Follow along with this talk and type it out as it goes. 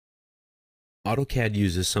AutoCAD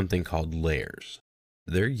uses something called layers.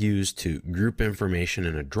 They're used to group information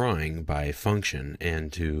in a drawing by function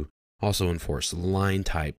and to also enforce line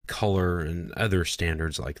type, color, and other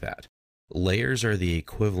standards like that. Layers are the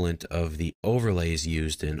equivalent of the overlays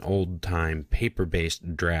used in old-time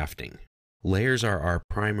paper-based drafting. Layers are our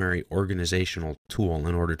primary organizational tool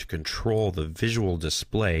in order to control the visual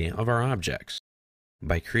display of our objects.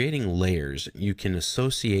 By creating layers, you can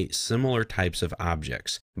associate similar types of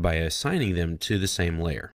objects by assigning them to the same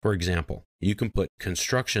layer. For example, you can put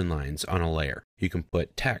construction lines on a layer. You can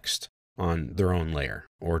put text on their own layer,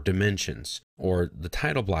 or dimensions, or the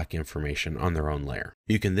title block information on their own layer.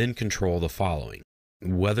 You can then control the following: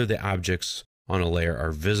 whether the objects on a layer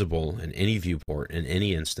are visible in any viewport in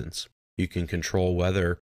any instance. You can control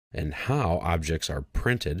whether and how objects are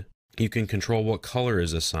printed. You can control what color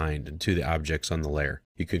is assigned to the objects on the layer.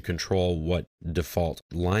 You can control what default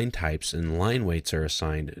line types and line weights are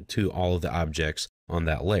assigned to all of the objects on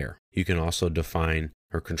that layer. You can also define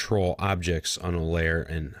or control objects on a layer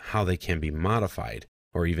and how they can be modified,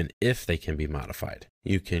 or even if they can be modified.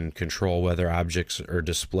 You can control whether objects are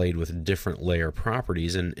displayed with different layer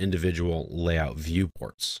properties in individual layout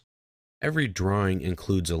viewports. Every drawing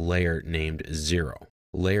includes a layer named 0.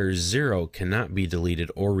 Layer 0 cannot be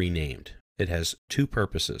deleted or renamed. It has two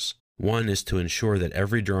purposes. One is to ensure that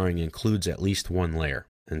every drawing includes at least one layer.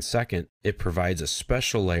 And second, it provides a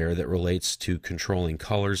special layer that relates to controlling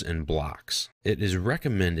colors and blocks. It is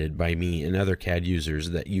recommended by me and other CAD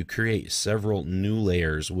users that you create several new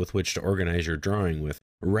layers with which to organize your drawing with,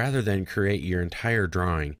 rather than create your entire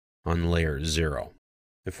drawing on layer 0.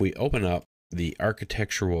 If we open up the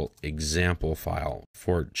architectural example file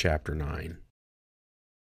for Chapter 9,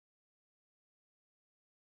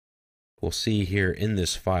 we'll see here in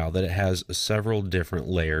this file that it has several different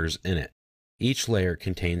layers in it. Each layer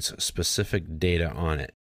contains specific data on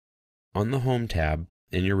it. On the Home tab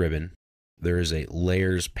in your ribbon, there is a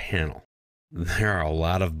Layers panel. There are a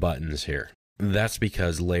lot of buttons here. That's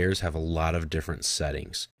because layers have a lot of different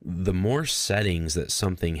settings. The more settings that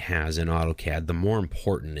something has in AutoCAD, the more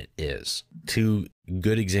important it is. Two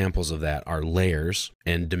good examples of that are layers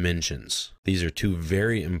and dimensions. These are two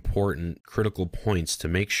very important critical points to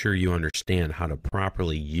make sure you understand how to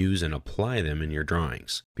properly use and apply them in your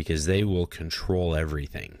drawings, because they will control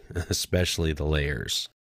everything, especially the layers.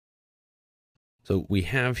 So we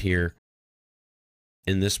have here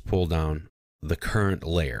in this pull down the current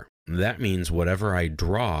layer. That means whatever I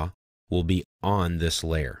draw will be on this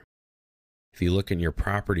layer. If you look in your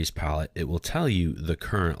properties palette, it will tell you the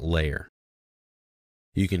current layer.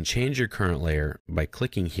 You can change your current layer by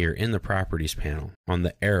clicking here in the properties panel. On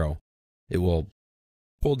the arrow, it will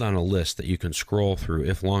pull down a list that you can scroll through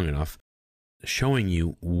if long enough, showing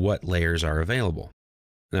you what layers are available.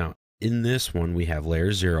 Now, in this one, we have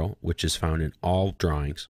layer 0, which is found in all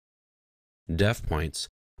drawings. Def points,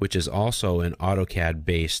 which is also an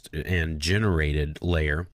AutoCAD-based and generated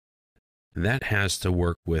layer. That has to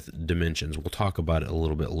work with dimensions. We'll talk about it a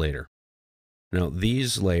little bit later. Now,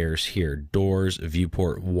 these layers here, doors,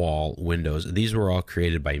 viewport, wall, windows, these were all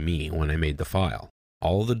created by me when I made the file.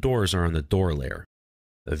 All of the doors are on the door layer.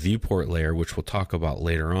 The viewport layer, which we'll talk about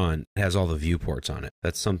later on, has all the viewports on it.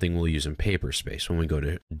 That's something we'll use in Paperspace when we go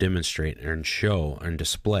to demonstrate and show and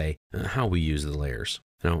display how we use the layers.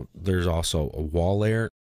 Now, there's also a wall layer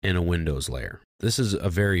and a windows layer. This is a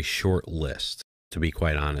very short list, to be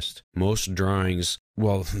quite honest. Most drawings,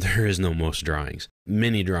 well, there is no most drawings.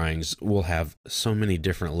 Many drawings will have so many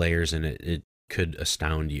different layers in it, it could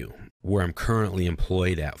astound you. Where I'm currently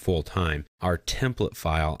employed at full time, our template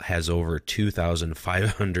file has over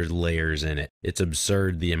 2,500 layers in it. It's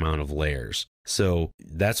absurd the amount of layers. So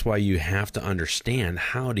that's why you have to understand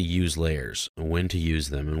how to use layers, when to use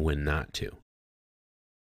them and when not to.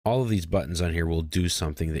 All of these buttons on here will do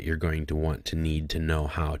something that you're going to need to know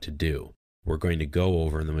how to do. We're going to go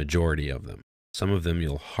over the majority of them. Some of them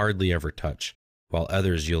you'll hardly ever touch, while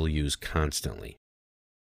others you'll use constantly.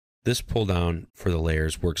 This pull down for the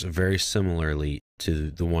layers works very similarly to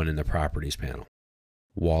the one in the properties panel.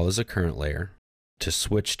 Wall is a current layer. To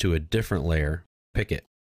switch to a different layer, pick it.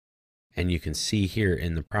 And you can see here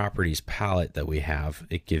in the properties palette that we have,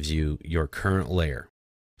 it gives you your current layer.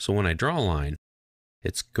 So when I draw a line,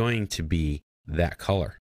 it's going to be that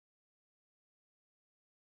color.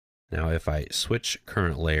 Now if I switch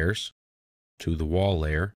current layers to the wall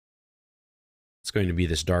layer, it's going to be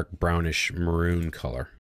this dark brownish maroon color.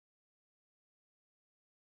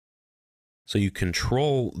 So you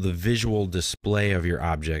control the visual display of your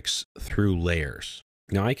objects through layers.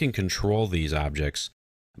 Now I can control these objects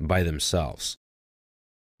by themselves,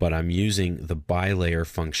 but I'm using the by layer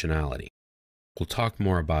functionality. We'll talk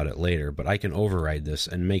more about it later, but I can override this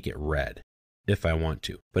and make it red if I want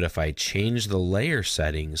to. But if I change the layer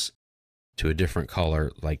settings to a different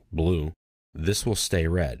color like blue, this will stay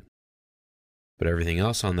red. But everything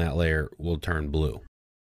else on that layer will turn blue.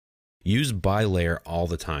 Use by layer all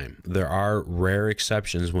the time. There are rare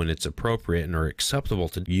exceptions when it's appropriate and are acceptable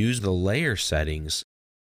to use the layer settings,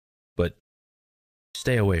 but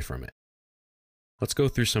stay away from it. Let's go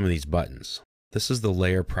through some of these buttons. This is the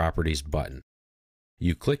Layer Properties button.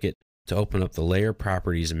 You click it to open up the Layer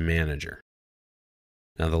Properties Manager.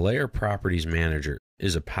 Now the Layer Properties Manager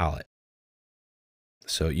is a palette.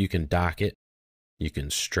 So you can dock it, you can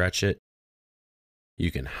stretch it, you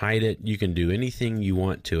can hide it, you can do anything you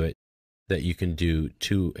want to it that you can do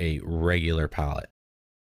to a regular palette.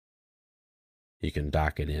 You can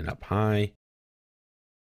dock it in up high.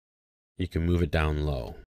 You can move it down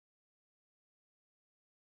low.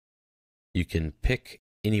 You can pick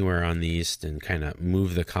anywhere on these and kind of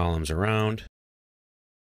move the columns around.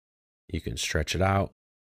 You can stretch it out.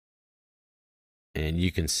 And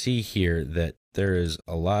you can see here that there is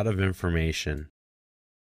a lot of information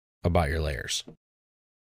about your layers.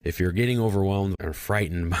 If you're getting overwhelmed or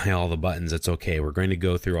frightened by all the buttons, it's okay. We're going to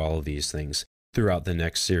go through all of these things throughout the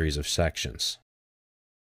next series of sections.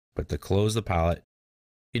 But to close the palette,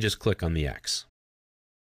 you just click on the X.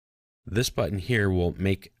 This button here will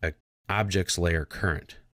make an objects layer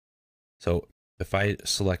current. So if I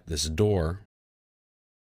select this door,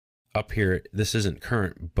 up here, this isn't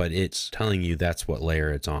current, but it's telling you that's what layer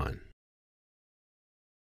it's on.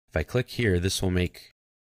 If I click here, this will make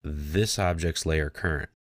this object's layer current.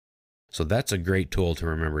 So that's a great tool to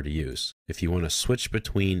remember to use. If you want to switch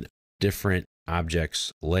between different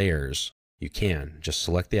objects layers, you can. Just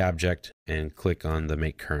select the object and click on the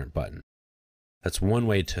Make Current button. That's one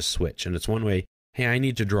way to switch, and it's one way, hey, I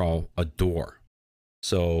need to draw a door.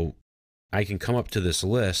 So I can come up to this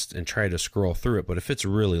list and try to scroll through it, but if it's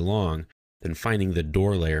really long, then finding the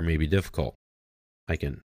door layer may be difficult. I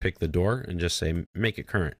can pick the door and just say, make it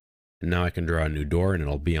current. And now I can draw a new door and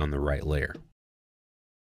it'll be on the right layer.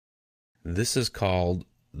 This is called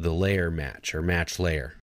the layer match or match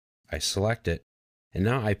layer. I select it, and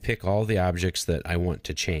now I pick all the objects that I want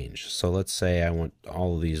to change. So let's say I want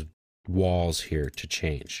all of these walls here to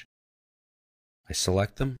change. I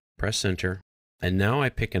select them, press enter, and now I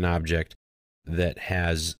pick an object that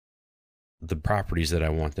has the properties that I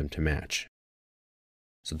want them to match.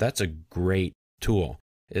 So that's a great tool.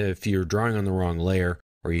 If you're drawing on the wrong layer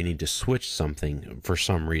or you need to switch something for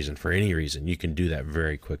some reason, for any reason, you can do that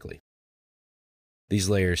very quickly. These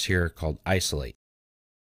layers here are called isolate.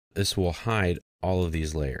 This will hide all of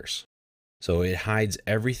these layers. So it hides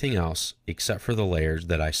everything else except for the layers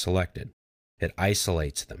that I selected. It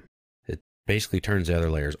isolates them. It basically turns the other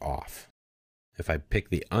layers off. If I pick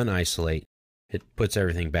the unisolate, it puts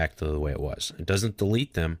everything back to the way it was. It doesn't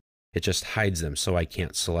delete them, it just hides them so I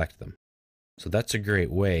can't select them. So that's a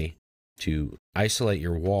great way to isolate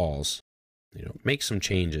your walls, make some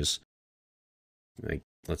changes. Like,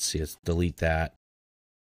 let's see, let's delete that.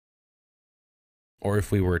 Or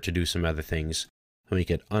if we were to do some other things, we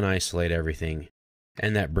could unisolate everything,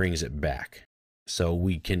 and that brings it back. So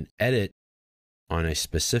we can edit on a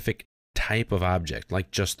specific type of object,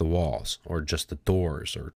 like just the walls, or just the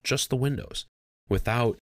doors, or just the windows,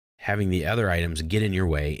 without having the other items get in your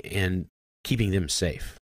way and keeping them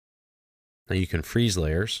safe. Now you can freeze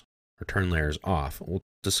layers or turn layers off. We'll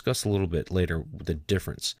discuss a little bit later the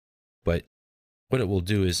difference, but what it will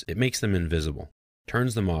do is it makes them invisible,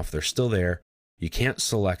 turns them off. They're still there. You can't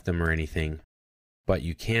select them or anything, but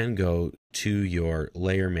you can go to your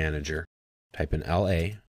layer manager, type in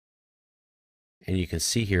LA, and you can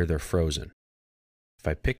see here they're frozen. If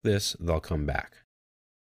I pick this, they'll come back.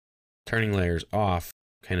 Turning layers off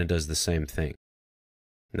kind of does the same thing.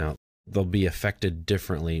 Now, they'll be affected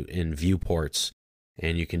differently in viewports,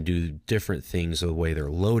 and you can do different things the way they're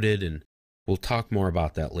loaded, and we'll talk more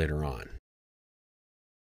about that later on.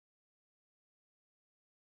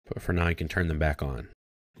 But for now, you can turn them back on.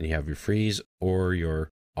 And you have your freeze or your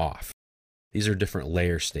off. These are different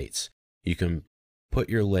layer states. You can put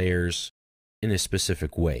your layers in a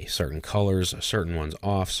specific way. Certain colors, certain ones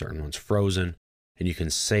off, certain ones frozen, and you can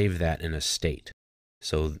save that in a state.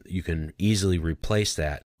 So you can easily replace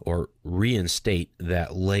that or reinstate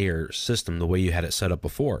that layer system the way you had it set up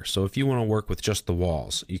before. So if you want to work with just the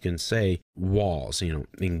walls, you can say walls,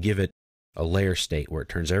 and give it a layer state where it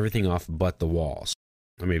turns everything off but the walls.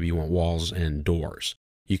 Or maybe you want walls and doors.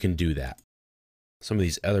 You can do that. Some of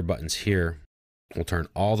these other buttons here will turn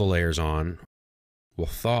all the layers on, will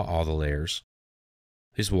thaw all the layers.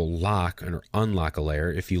 These will lock or unlock a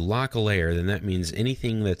layer. If you lock a layer, then that means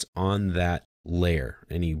anything that's on that layer,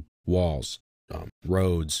 any walls,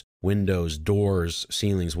 roads, windows, doors,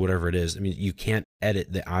 ceilings, whatever it is. I mean, you can't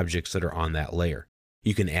edit the objects that are on that layer.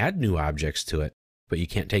 You can add new objects to it, but you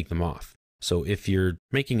can't take them off. So if you're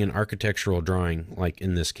making an architectural drawing, like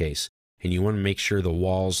in this case, and you want to make sure the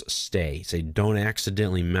walls stay, say don't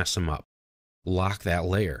accidentally mess them up, lock that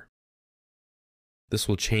layer. This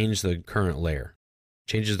will change the current layer.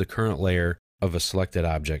 Changes the current layer of a selected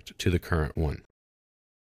object to the current one.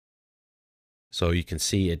 So you can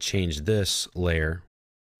see it changed this layer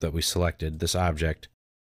that we selected, this object,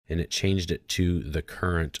 and it changed it to the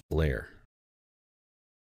current layer.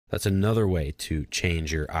 That's another way to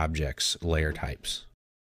change your object's layer types.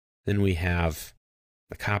 Then we have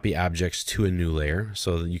copy objects to a new layer,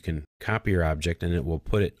 so that you can copy your object and it will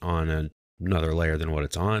put it on another layer than what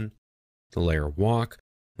it's on. The layer walk,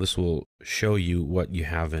 this will show you what you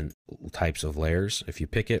have in types of layers. If you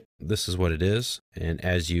pick it, this is what it is, and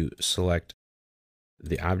as you select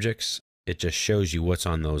the objects, it just shows you what's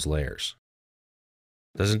on those layers.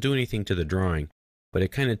 Doesn't do anything to the drawing, but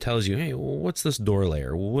it kind of tells you, hey, well, what's this door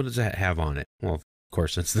layer? Well, what does that have on it? Well, of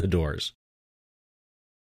course, it's the doors.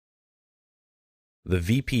 The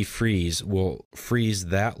VP freeze will freeze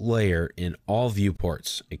that layer in all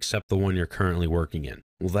viewports except the one you're currently working in.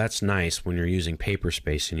 Well, that's nice when you're using paper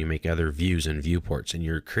space and you make other views and viewports and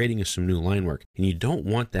you're creating some new line work and you don't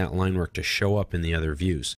want that line work to show up in the other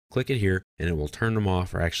views. Click it here and it will turn them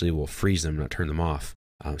off, or actually it will freeze them, not turn them off,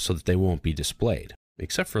 so that they won't be displayed,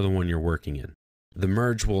 except for the one you're working in. The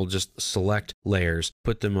merge will just select layers,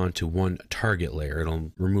 put them onto one target layer.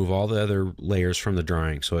 It'll remove all the other layers from the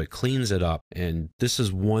drawing, so it cleans it up. And this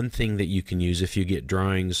is one thing that you can use if you get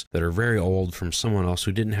drawings that are very old from someone else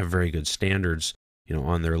who didn't have very good standards,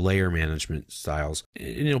 on their layer management styles.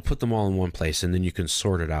 And it'll put them all in one place, and then you can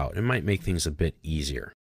sort it out. It might make things a bit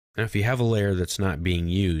easier. Now, if you have a layer that's not being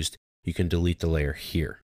used, you can delete the layer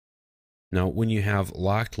here. Now, when you have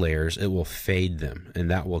locked layers, it will fade them, and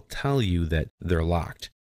that will tell you that they're locked.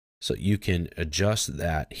 So you can adjust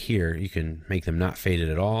that here. You can make them not faded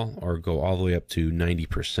at all, or go all the way up to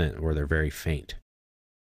 90% where they're very faint.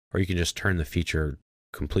 Or you can just turn the feature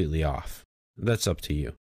completely off. That's up to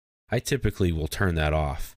you. I typically will turn that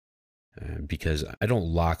off because I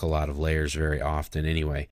don't lock a lot of layers very often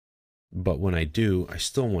anyway. But when I do, I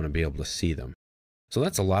still want to be able to see them. So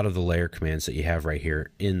that's a lot of the layer commands that you have right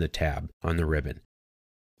here in the tab on the ribbon.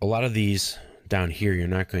 A lot of these down here you're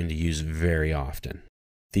not going to use very often.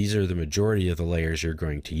 These are the majority of the layers you're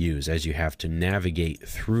going to use as you have to navigate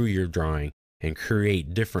through your drawing and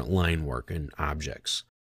create different line work and objects.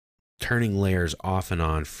 Turning layers off and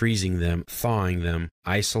on, freezing them, thawing them,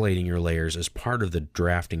 isolating your layers is part of the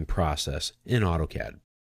drafting process in AutoCAD.